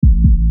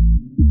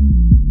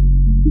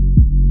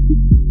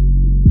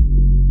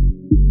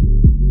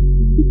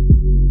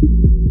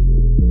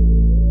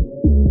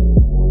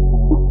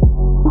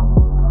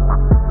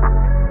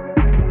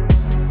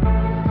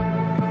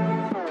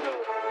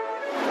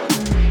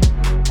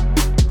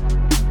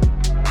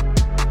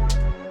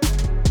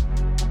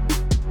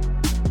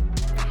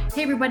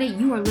everybody.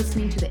 You are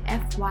listening to the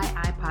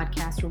FYI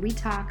podcast, where we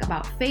talk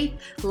about faith,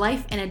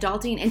 life, and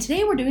adulting. And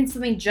today we're doing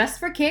something just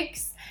for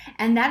kicks,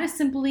 and that is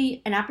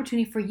simply an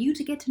opportunity for you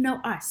to get to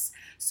know us.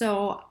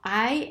 So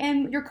I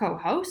am your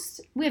co-host.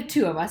 We have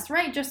two of us,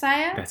 right,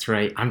 Josiah? That's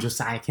right. I'm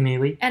Josiah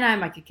Kennealy. And I'm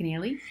Micah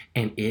Kennealy.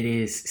 And it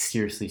is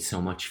seriously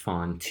so much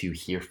fun to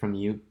hear from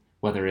you,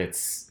 whether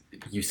it's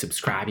you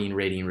subscribing,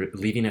 rating,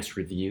 leaving us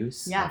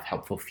reviews of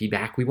helpful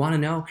feedback. We want to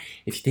know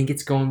if you think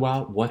it's going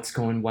well, what's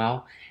going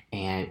well,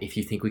 and if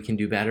you think we can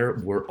do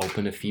better. We're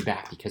open to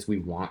feedback because we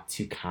want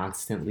to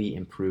constantly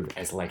improve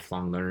as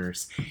lifelong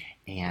learners.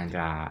 And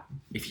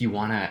if you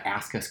want to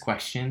ask us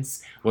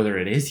questions, whether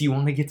it is you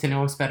want to get to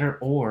know us better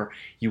or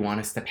you want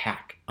us to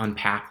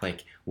unpack,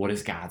 like, what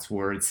does God's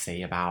word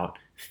say about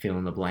fill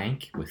in the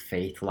blank with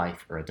faith,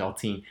 life, or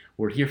adulting,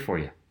 we're here for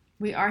you.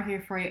 We are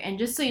here for you. And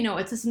just so you know,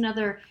 it's just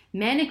another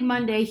manic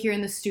Monday here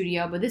in the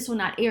studio, but this will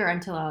not air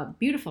until a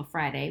beautiful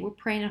Friday. We're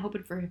praying and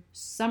hoping for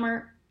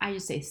summer. I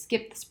just say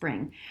skip the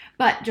spring.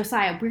 But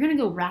Josiah, we're going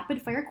to go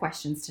rapid fire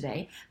questions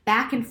today,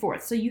 back and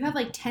forth. So you have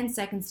like 10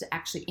 seconds to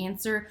actually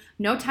answer.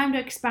 No time to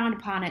expound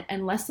upon it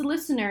unless the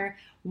listener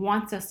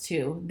wants us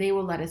to. They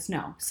will let us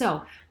know.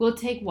 So we'll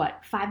take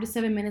 5 to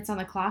 7 minutes on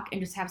the clock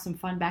and just have some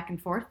fun back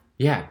and forth.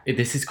 Yeah,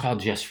 this is called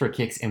Just for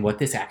Kicks, and what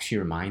this actually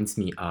reminds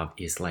me of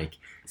is like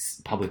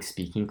public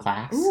speaking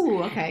class.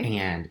 Ooh, okay.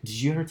 And did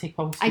you ever take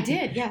public speaking? I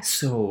did, yes.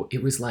 So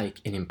it was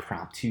like an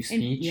impromptu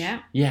speech.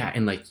 Yeah,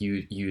 and like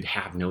you'd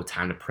have no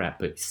time to prep,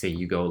 but say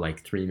you go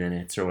like 3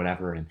 minutes or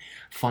whatever. And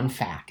fun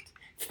fact,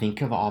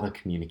 think of all the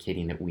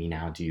communicating that we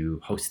now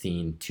do,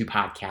 hosting 2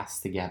 podcasts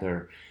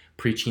together,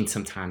 preaching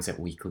sometimes at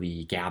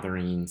weekly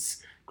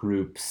gatherings,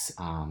 groups,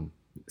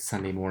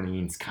 Sunday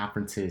mornings,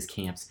 conferences,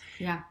 camps.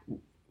 Yeah.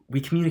 We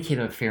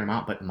communicated a fair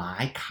amount, but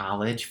my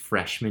college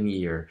freshman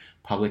year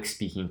public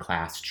speaking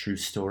class, true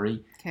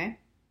story, okay,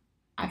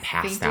 I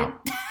passed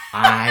out.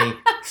 I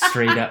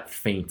straight up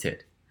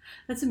fainted.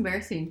 That's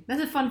embarrassing.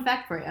 That's a fun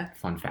fact for you.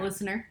 Fun fact.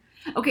 Listener.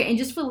 Okay, and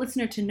just for the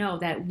listener to know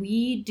that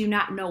we do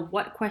not know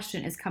what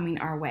question is coming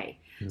our way.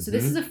 Mm-hmm. So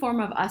this is a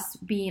form of us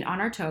being on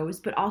our toes,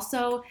 but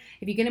also,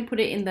 if you're going to put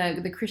it in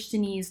the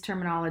Christianese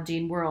terminology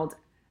and world,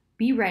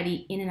 be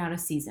ready in and out of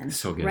season.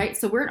 So good. Right?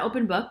 So we're an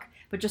open book.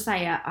 But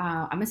Josiah,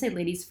 I'm going to say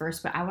ladies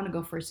first, but I want to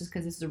go first just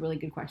because this is a really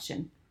good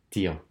question.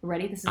 Deal.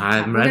 Ready? This is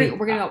I'm ready.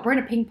 We're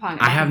gonna ping pong.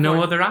 I have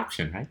no other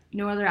option, right?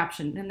 No other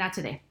option. Not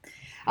today.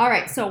 All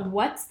right. So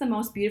what's the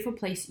most beautiful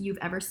place you've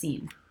ever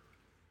seen?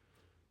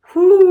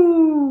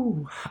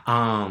 Whoo.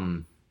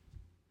 Man,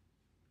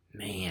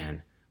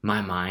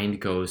 my mind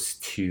goes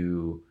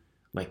to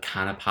like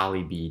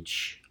Kaanapali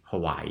Beach,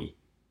 Hawaii.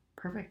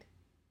 Perfect.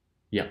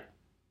 Yep.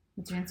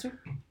 What's your answer?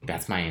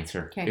 That's my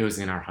answer. Okay. It was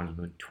in our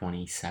honeymoon,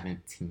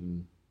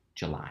 2017,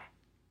 July,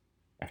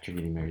 after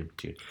getting married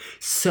to Jude.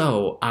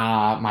 So,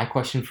 my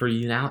question for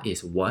you now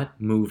is, what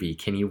movie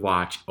can you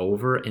watch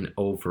over and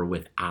over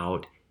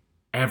without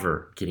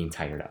ever getting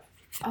tired of?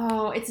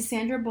 Oh, it's a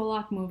Sandra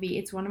Bullock movie.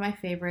 It's one of my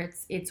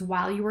favorites. It's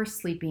While You Were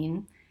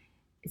Sleeping.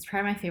 It's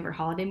probably my favorite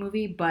holiday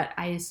movie, but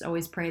I just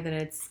always pray that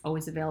it's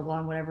always available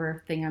on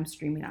whatever thing I'm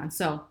streaming on.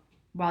 So,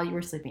 While You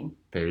Were Sleeping.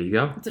 There you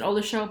go. It's an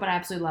older show, but I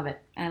absolutely love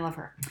it. And I love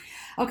her.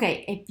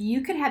 Okay, if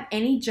you could have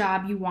any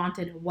job you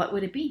wanted, what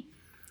would it be?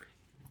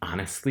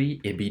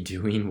 Honestly, it'd be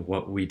doing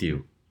what we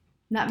do.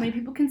 Not many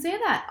people can say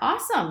that.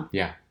 Awesome.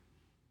 Yeah.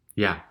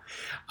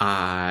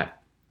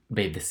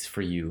 Babe, this is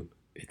for you.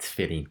 It's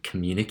fitting.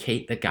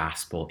 Communicate the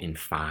gospel in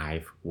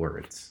 5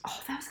 words.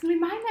 Oh, that was going to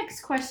be my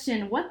next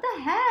question. What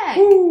the heck?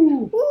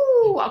 Ooh.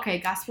 Okay,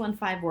 gospel in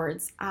 5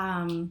 words.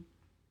 I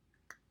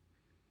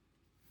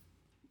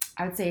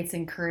would say it's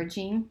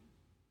encouraging.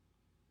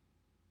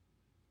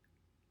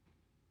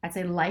 I'd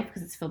say life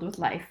because it's filled with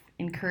life.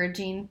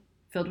 Encouraging,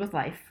 filled with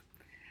life.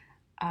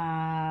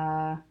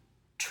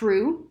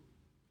 True.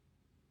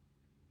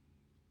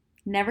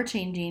 Never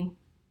changing.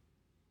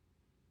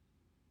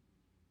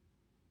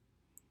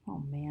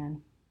 Oh,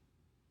 man.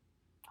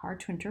 Hard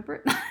to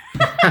interpret.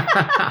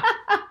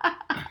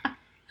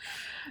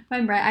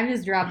 I'm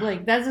just dropped.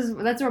 Like,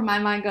 that's where my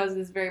mind goes at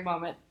this very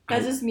moment.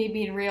 That's just me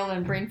being real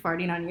and brain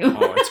farting on you.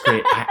 Oh, it's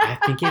great. I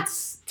think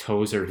it's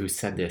Tozer who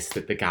said this,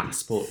 that the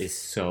gospel is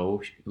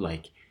so,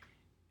 like,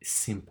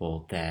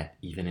 simple that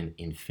even an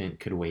infant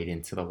could wade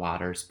into the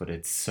waters, but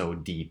it's so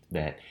deep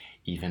that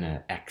even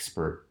an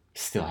expert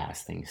still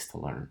has things to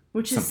learn.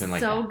 Which is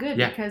like so that. good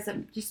Yeah. because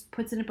it just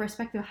puts into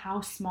perspective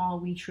how small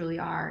we truly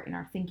are in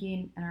our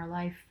thinking, in our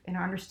life, in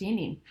our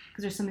understanding.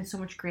 Because there's something so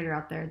much greater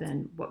out there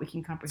than what we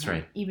can comprehend, That's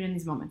right. Even in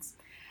these moments.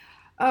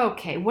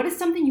 Okay, what is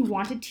something you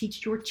want to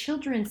teach your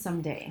children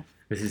someday?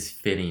 This is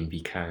fitting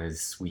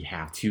because we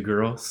have 2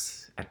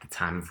 girls. At the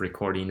time of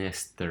recording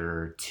this,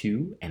 they're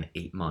 2 and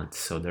 8 months,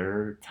 so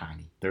they're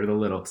tiny. They're the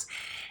littles.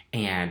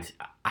 And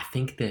I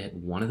think that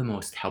one of the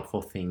most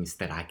helpful things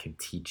that I could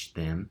teach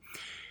them,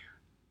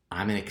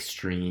 I'm an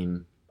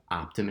extreme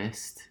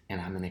optimist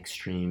and I'm an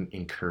extreme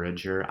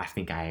encourager. I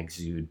think I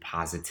exude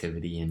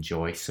positivity and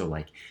joy. So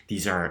like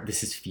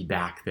this is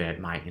feedback that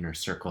my inner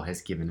circle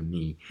has given to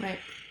me. Right.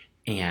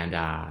 And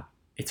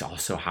it's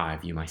also how I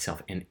view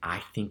myself. And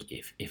I think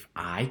if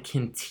I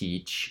can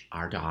teach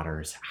our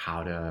daughters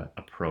how to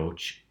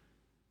approach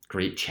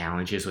great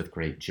challenges with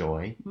great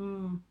joy,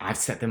 I've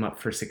set them up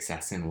for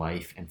success in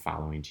life and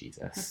following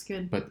Jesus. That's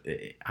good. But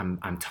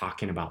I'm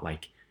talking about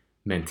like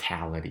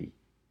mentality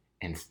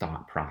and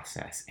thought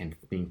process and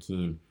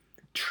thinking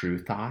true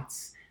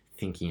thoughts,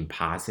 thinking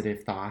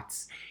positive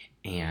thoughts,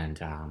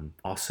 and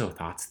also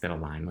thoughts that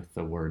align with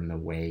the word and the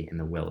way and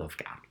the will of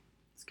God.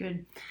 That's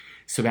good.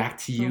 So back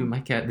to you,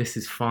 Micah. This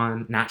is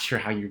fun. Not sure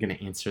how you're going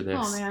to answer this.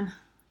 Oh, man. Okay.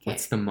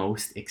 What's the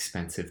most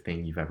expensive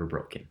thing you've ever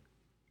broken?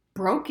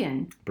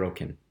 Broken.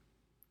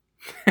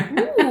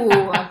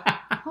 Ooh.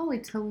 Holy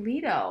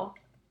Toledo.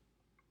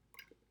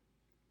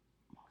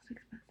 Most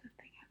expensive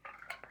thing I've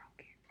ever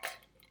broken.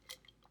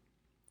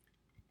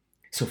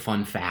 So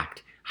fun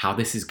fact, how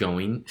this is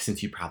going,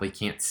 since you probably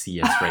can't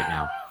see us right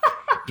now,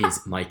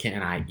 is Micah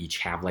and I each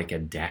have like a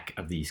deck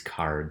of these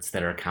cards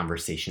that are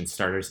conversation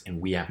starters,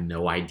 and we have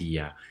no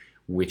idea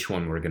which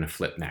one we're going to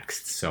flip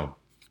next. So.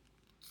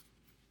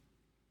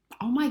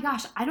 Oh my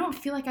gosh, I don't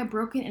feel like I've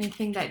broken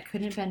anything that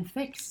couldn't have been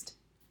fixed.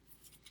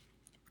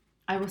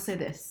 I will say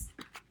this,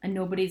 and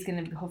nobody's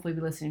going to hopefully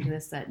be listening to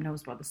this that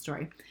knows about the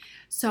story.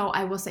 So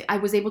I will say I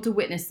was able to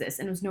witness this,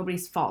 and it was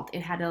nobody's fault.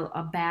 It had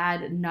a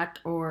bad nut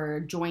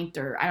or joint,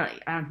 or I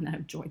don't know,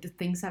 joint. Do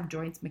things have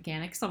joints,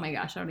 mechanics? Oh my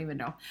gosh, I don't even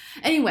know.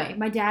 Anyway,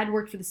 my dad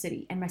worked for the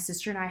city, and my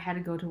sister and I had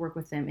to go to work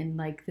with him in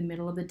like the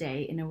middle of the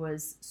day, and it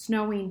was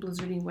snowing,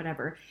 blizzarding,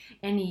 whatever.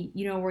 And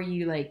where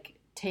you like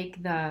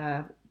take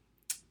the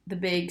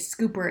big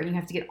scooper and you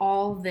have to get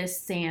all this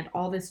sand,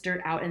 all this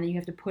dirt out, and then you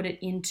have to put it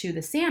into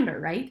the sander,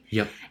 right?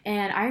 Yep.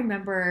 And I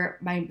remember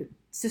my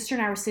sister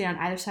and I were sitting on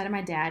either side of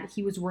my dad.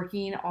 He was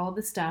working all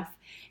the stuff,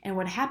 and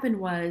what happened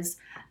was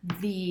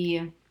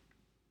the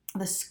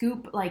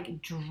scoop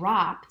like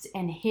dropped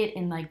and hit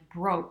and like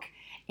broke.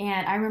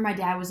 And I remember my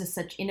dad was just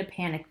such in a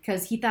panic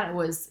because he thought it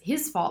was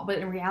his fault, but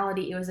in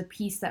reality it was a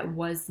piece that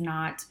was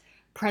not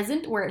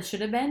present where it should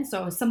have been.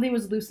 So something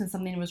was loose and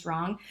something was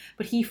wrong,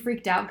 but he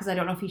freaked out because I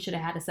don't know if he should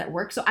have had us at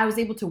work. So I was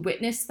able to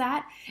witness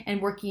that and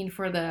working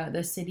for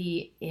the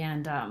city,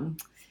 and I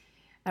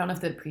don't know if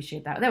they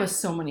appreciate that. That was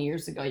so many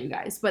years ago, you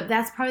guys, but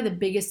that's probably the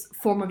biggest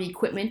form of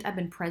equipment I've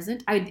been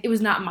present. It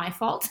was not my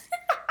fault,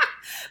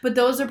 but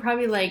those are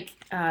probably like,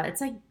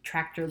 it's like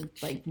tractor,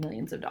 like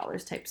millions of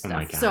dollars type stuff. Oh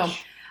my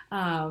gosh.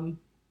 So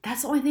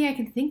that's the only thing I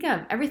can think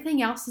of.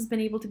 Everything else has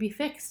been able to be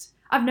fixed.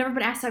 I've never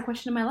been asked that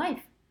question in my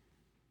life.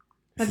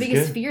 My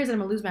biggest fear is that I'm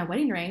going to lose my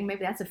wedding ring.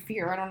 Maybe that's a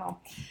fear. I don't know.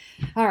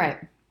 All right.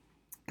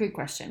 Good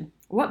question.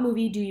 What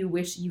movie do you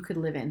wish you could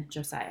live in,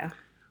 Josiah?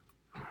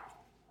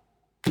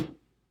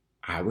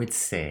 I would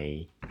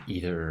say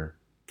either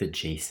the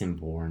Jason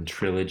Bourne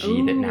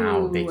trilogy that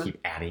now they keep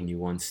adding new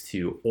ones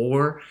to,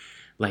 or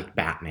like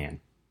Batman.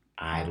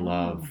 I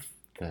love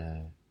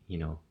the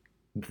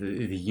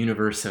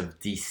universe of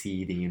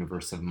DC, the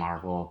universe of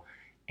Marvel,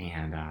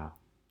 and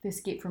the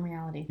escape from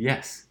reality.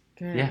 Yes.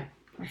 Good. Yeah.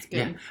 That's good.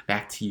 Yeah.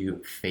 Back to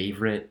you.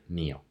 Favorite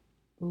meal?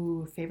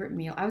 Ooh, favorite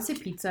meal. I would say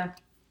pizza.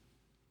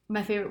 One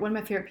of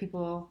my favorite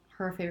people,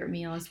 her favorite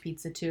meal is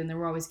pizza too, and they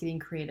were always getting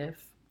creative.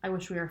 I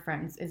wish we were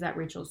friends. Is at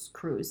Rachel's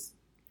Cruise.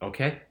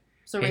 Okay.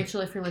 So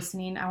Rachel, if you're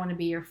listening, I want to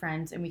be your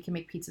friend, and we can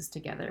make pizzas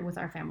together with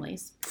our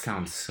families.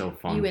 Sounds so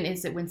fun.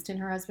 Is it Winston,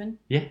 her husband?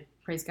 Yeah.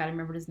 Praise God, I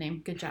remembered his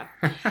name. Good job.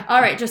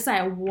 All right,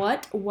 Josiah,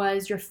 what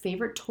was your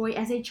favorite toy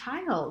as a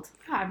child?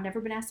 God, I've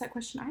never been asked that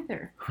question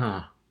either.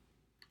 Huh.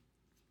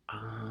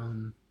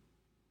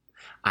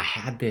 I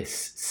had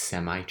this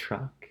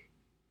semi-truck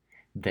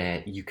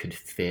that you could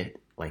fit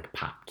like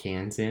pop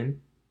cans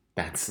in.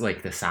 That's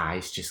like the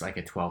size, just like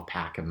a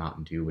 12-pack of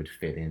Mountain Dew would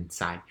fit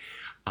inside.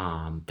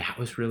 That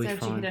was really fun. Is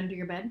that what you hid under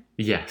your bed?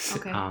 Yes.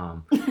 Okay.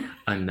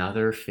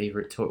 Another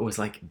favorite toy was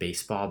like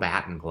baseball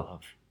bat and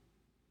glove.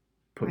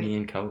 Put me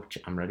in, coach.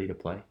 I'm ready to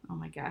play. Oh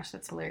my gosh,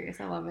 that's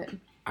hilarious. I love it.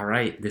 All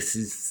right, this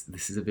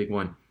is a big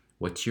one.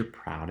 What's your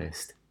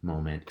proudest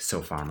moment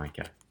so far,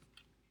 Micah?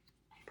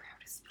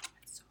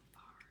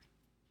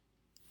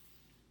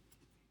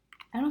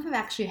 I don't know if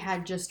I've actually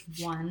had just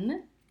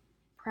one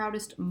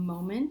proudest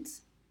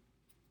moment.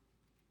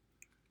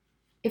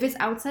 If it's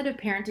outside of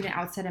parenting and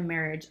outside of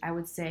marriage, I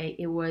would say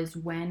it was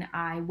when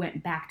I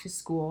went back to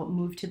school,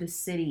 moved to the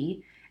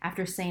city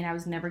after saying I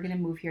was never going to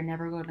move here,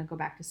 never going to go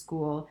back to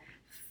school,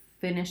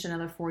 finish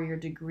another 4-year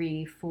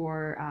degree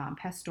for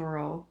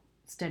pastoral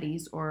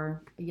studies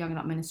or young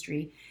adult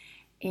ministry.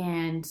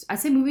 And I'd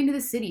say moving to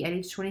the city at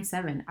age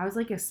 27. I was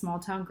like a small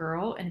town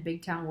girl in a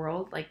big town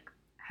world, like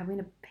having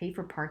to pay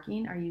for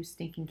parking. Are you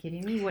stinking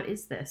kidding me? What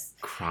is this?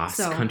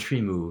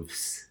 Cross-country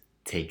moves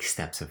take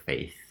steps of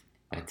faith.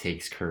 That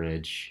takes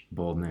courage,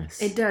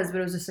 boldness. It does,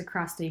 but it was just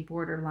across state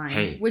border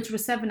line, which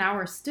was 7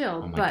 hours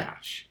still. Oh my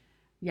gosh.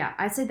 Yeah,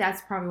 I'd say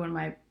that's probably one of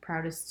my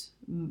proudest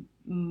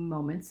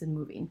moments in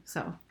moving.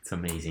 So it's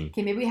amazing.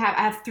 Okay, maybe I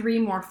have 3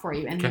 more for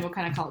you, and then we'll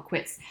kind of call it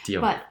quits. Deal.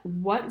 But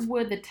what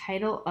would the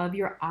title of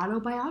your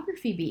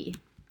autobiography be?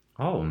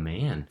 Oh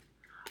man,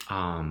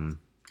 autobiography.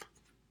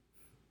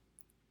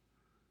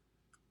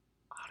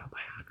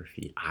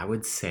 I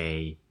would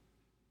say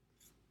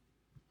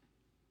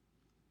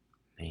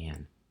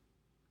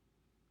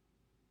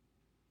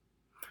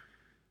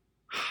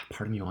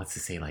part of me wants to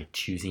say like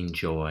choosing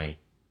joy.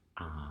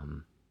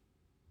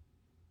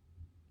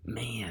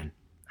 Man.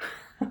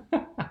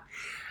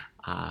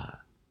 An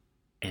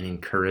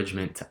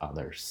encouragement to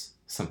others.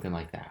 Something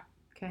like that.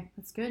 Okay,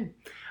 that's good.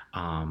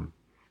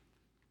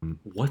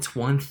 What's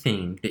one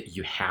thing that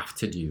you have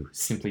to do?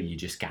 Simply, you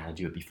just got to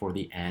do it before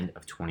the end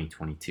of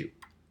 2022.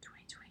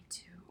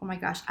 2022. Oh my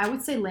gosh. I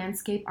would say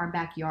landscape our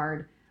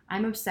backyard.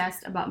 I'm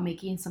obsessed about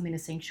making something a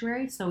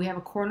sanctuary. So we have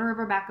a corner of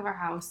our back of our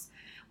house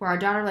where our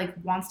daughter like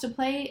wants to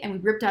play, and we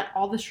ripped out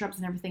all the shrubs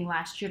and everything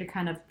last year to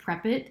kind of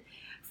prep it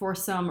for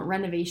some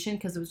renovation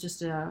because it was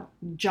just a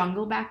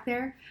jungle back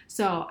there.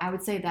 So I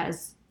would say that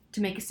is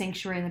to make a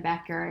sanctuary in the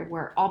backyard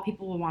where all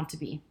people will want to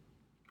be.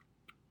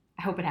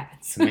 I hope it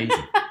happens. It's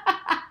amazing.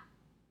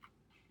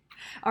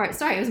 All right,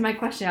 sorry, it was my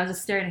question. I was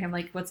just staring at him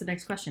like, what's the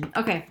next question?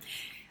 Okay.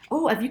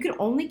 Oh, if you could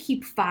only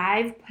keep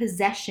 5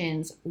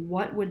 possessions,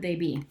 what would they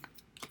be?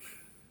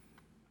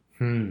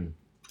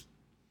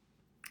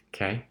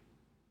 Okay.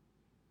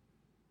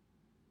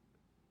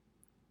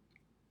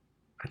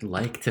 I'd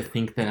like to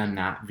think that I'm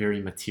not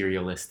very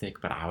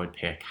materialistic, but I would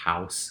pick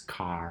house,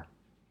 car,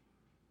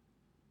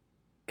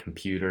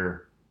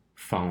 computer,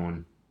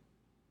 phone,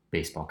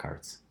 baseball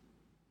cards.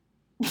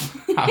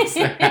 How's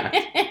that?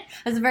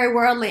 That's a very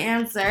worldly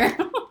answer.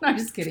 No, I'm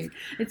just kidding.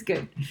 It's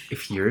good.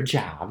 If your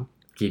job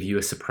gave you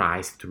a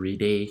surprise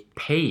 3-day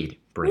paid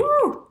break,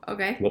 Woo!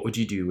 Okay. What would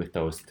you do with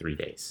those 3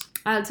 days?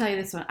 I'll tell you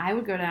this one. I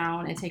would go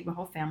down and take my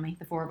whole family,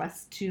 the 4 of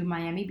us, to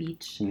Miami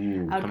Beach.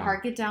 Ooh, I would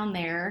park it down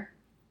there.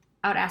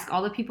 I would ask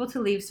all the people to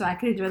leave so I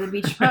could enjoy the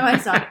beach by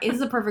myself. It's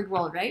a perfect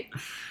world, right?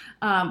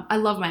 I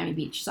love Miami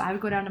Beach. So I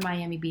would go down to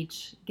Miami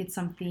Beach, get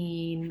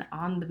something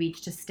on the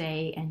beach to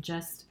stay, and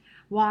just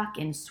walk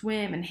and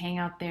swim and hang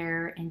out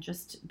there and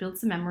just build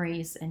some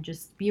memories and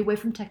just be away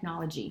from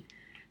technology.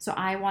 So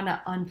I want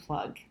to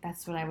unplug.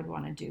 That's what I would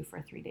want to do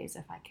for 3 days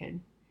if I could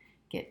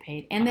get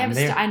paid. And they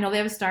have I know they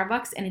have a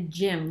Starbucks and a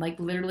gym, like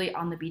literally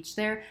on the beach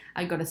there.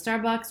 I'd go to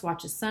Starbucks,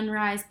 watch the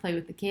sunrise, play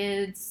with the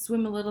kids,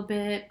 swim a little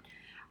bit.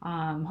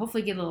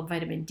 Hopefully get a little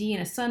vitamin D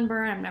and a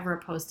sunburn. I'm never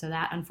opposed to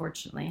that,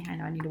 unfortunately. I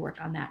know I need to work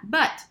on that.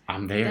 But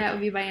I'm there. That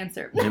would be my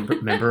answer.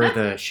 remember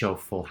the show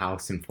Full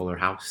House and Fuller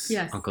House?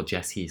 Yes. Uncle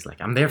Jesse's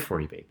like, I'm there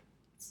for you, babe.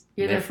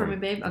 You're there for me,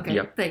 babe? Okay,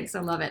 Yep. Thanks. I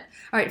love it.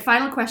 All right,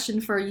 final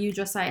question for you,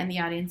 Josiah, and the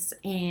audience.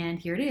 And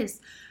here it is.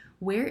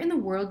 Where in the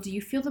world do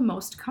you feel the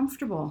most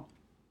comfortable?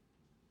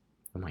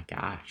 Oh my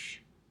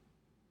gosh.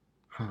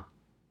 Huh.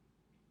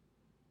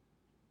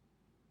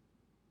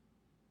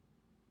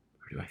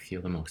 Where do I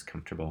feel the most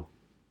comfortable?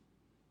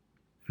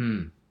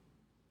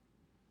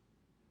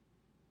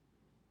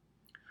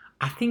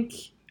 I think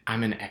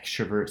I'm an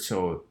extrovert,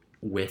 so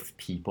with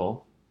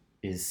people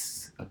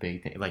is a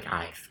big thing. Like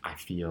I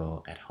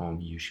feel at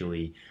home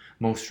usually.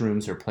 Most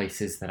rooms or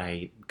places that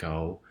I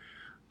go,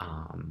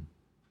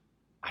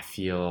 I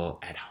feel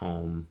at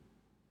home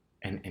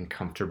and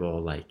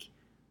comfortable, like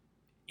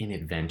in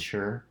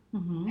adventure,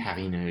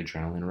 having an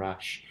adrenaline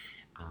rush,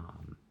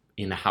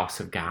 in the house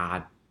of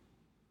God,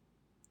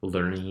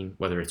 learning,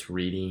 whether it's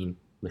reading,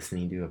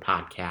 listening to a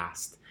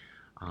podcast,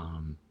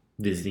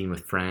 visiting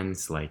with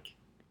friends. Like,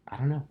 I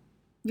don't know.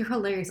 You're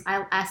hilarious.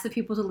 I'll ask the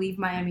people to leave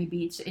Miami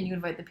Beach, and you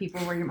invite the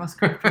people where you're most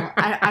comfortable.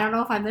 I don't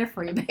know if I'm there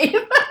for you, babe.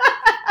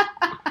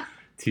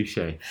 Touche.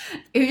 It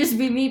would just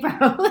be me,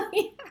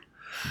 probably.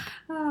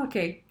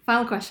 Okay,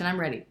 final question. I'm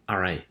ready. All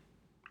right.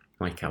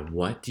 Micah,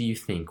 what do you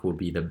think will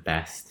be the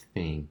best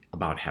thing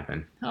about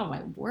heaven? Oh,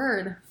 my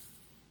word.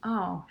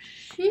 Oh,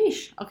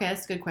 sheesh. Okay,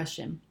 that's a good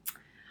question.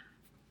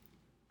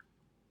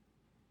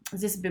 Is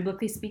this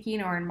biblically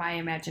speaking or in my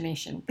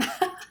imagination?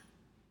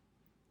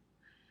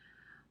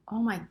 Oh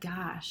my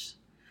gosh.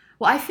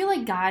 Well, I feel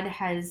like God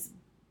has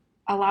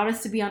allowed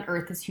us to be on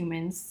earth as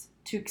humans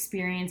to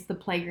experience the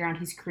playground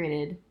he's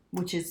created,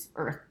 which is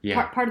earth.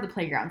 Yeah. Part of the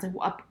playground. It's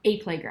like a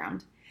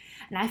playground.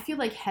 And I feel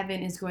like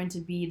heaven is going to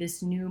be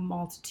this new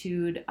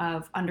multitude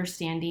of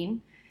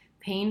understanding,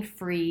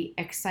 pain-free,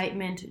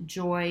 excitement,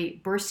 joy,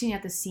 bursting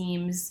at the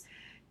seams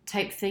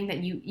type thing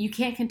that you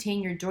can't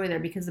contain your joy there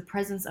because the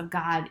presence of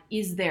God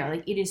is there.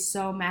 Like, it is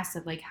so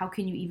massive. Like, how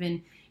can you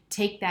even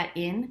take that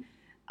in?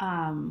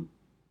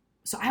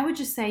 So I would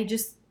just say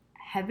just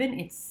heaven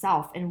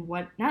itself and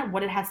not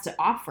what it has to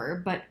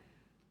offer, but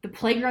the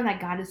playground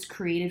that God has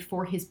created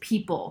for his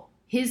people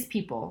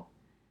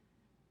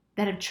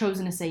that have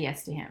chosen to say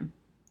yes to him.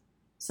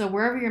 So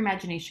wherever your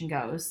imagination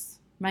goes,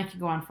 might could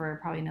go on for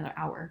probably another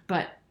hour,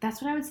 but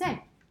that's what I would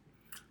say.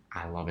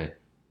 I love it.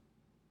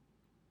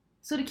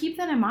 So to keep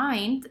that in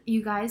mind,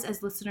 you guys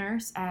as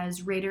listeners,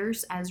 as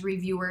raters, as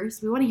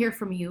reviewers, we want to hear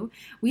from you.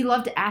 We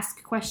love to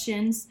ask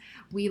questions.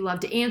 We love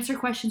to answer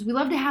questions. We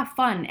love to have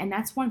fun. And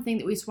that's one thing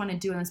that we just want to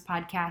do on this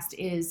podcast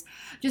is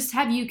just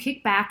have you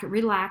kick back,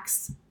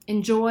 relax,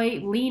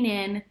 enjoy, lean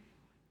in,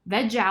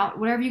 veg out,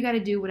 whatever you got to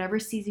do, whatever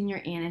season you're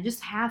in, and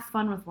just have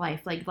fun with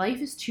life. Like, life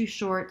is too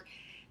short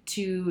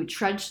to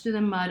trudge through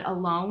the mud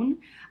alone,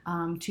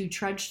 to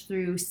trudge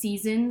through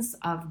seasons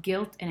of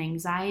guilt and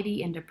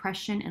anxiety and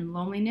depression and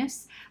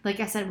loneliness. Like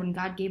I said, when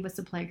God gave us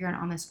a playground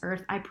on this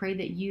earth, I pray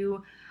that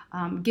you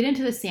get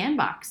into the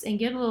sandbox and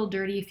get a little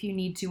dirty if you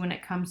need to when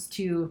it comes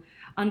to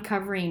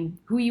uncovering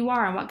who you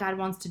are and what God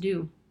wants to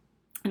do.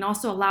 And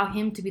also allow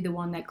him to be the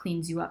one that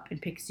cleans you up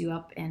and picks you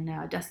up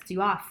and dusts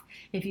you off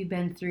if you've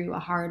been through a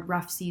hard,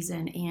 rough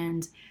season.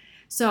 And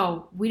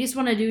so we just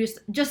want to do,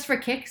 just for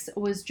kicks,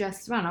 was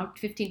just, I don't know,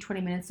 15,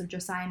 20 minutes of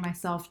Josiah and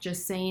myself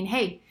just saying,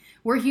 hey,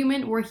 we're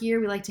human, we're here,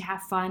 we like to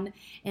have fun.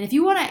 And if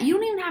you want to, you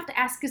don't even have to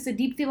ask us a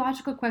deep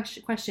theological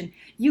question.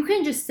 You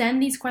can just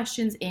send these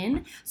questions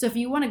in. So if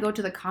you want to go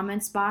to the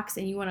comments box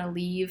and you want to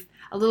leave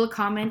a little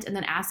comment and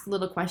then ask a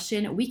little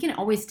question, we can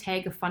always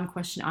tag a fun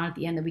question on at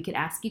the end that we could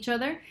ask each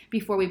other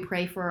before we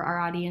pray for our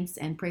audience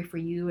and pray for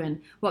you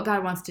and what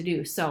God wants to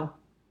do. So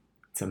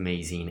it's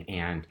amazing.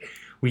 And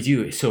we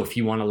do. So if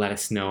you want to let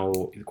us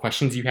know the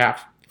questions you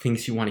have,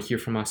 things you want to hear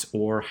from us,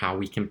 or how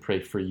we can pray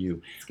for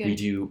you,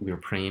 we're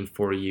praying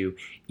for you.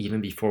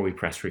 Even before we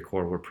press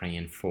record, we're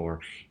praying for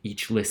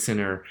each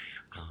listener,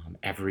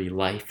 every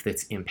life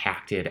that's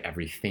impacted,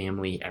 every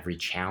family, every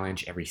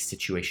challenge, every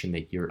situation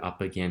that you're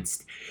up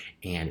against.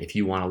 And if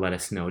you want to let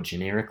us know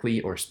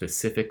generically or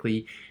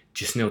specifically,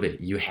 just know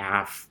that you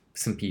have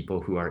some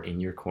people who are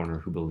in your corner,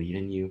 who believe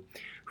in you,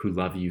 who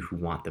love you, who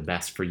want the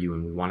best for you,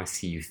 and we want to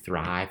see you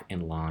thrive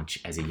and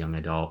launch as a young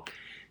adult.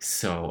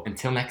 So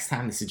until next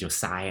time, this is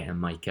Josiah and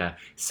Micah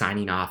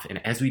signing off.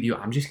 And as we do,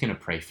 I'm just going to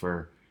pray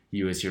for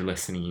you as you're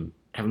listening.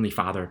 Heavenly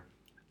Father,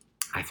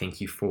 I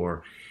thank you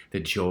for the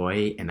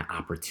joy and the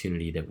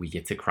opportunity that we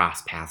get to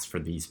cross paths for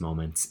these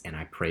moments. And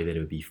I pray that it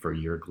would be for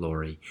your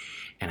glory.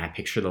 And I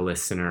picture the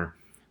listener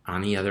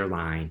on the other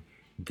line.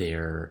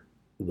 They're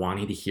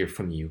wanting to hear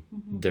from you.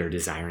 Mm-hmm. They're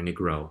desiring to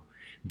grow.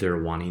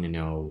 They're wanting to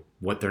know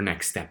what their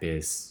next step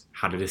is,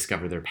 how to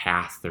discover their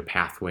path, their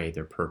pathway,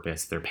 their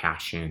purpose, their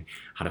passion,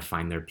 how to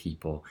find their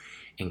people.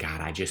 And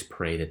God, I just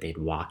pray that they'd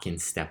walk in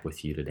step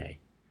with you today,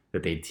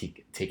 that they'd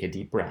take a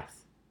deep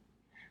breath,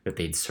 that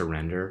they'd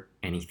surrender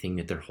anything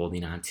that they're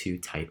holding on to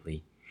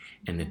tightly,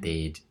 and that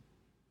they'd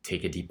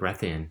take a deep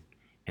breath in,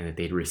 and that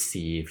they'd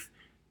receive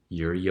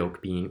your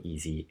yoke being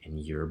easy and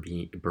your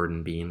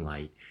burden being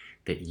light,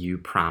 that you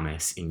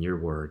promise in your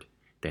word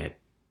that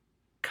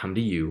come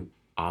to you,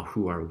 all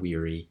who are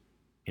weary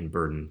and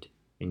burdened,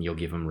 and you'll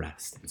give them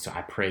rest. And so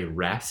I pray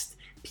rest,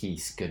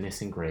 peace,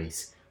 goodness, and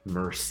grace,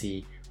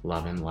 mercy,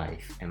 love, and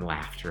life, and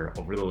laughter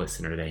over the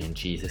listener today. In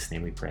Jesus'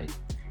 name we pray.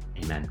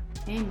 Amen.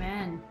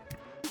 Amen.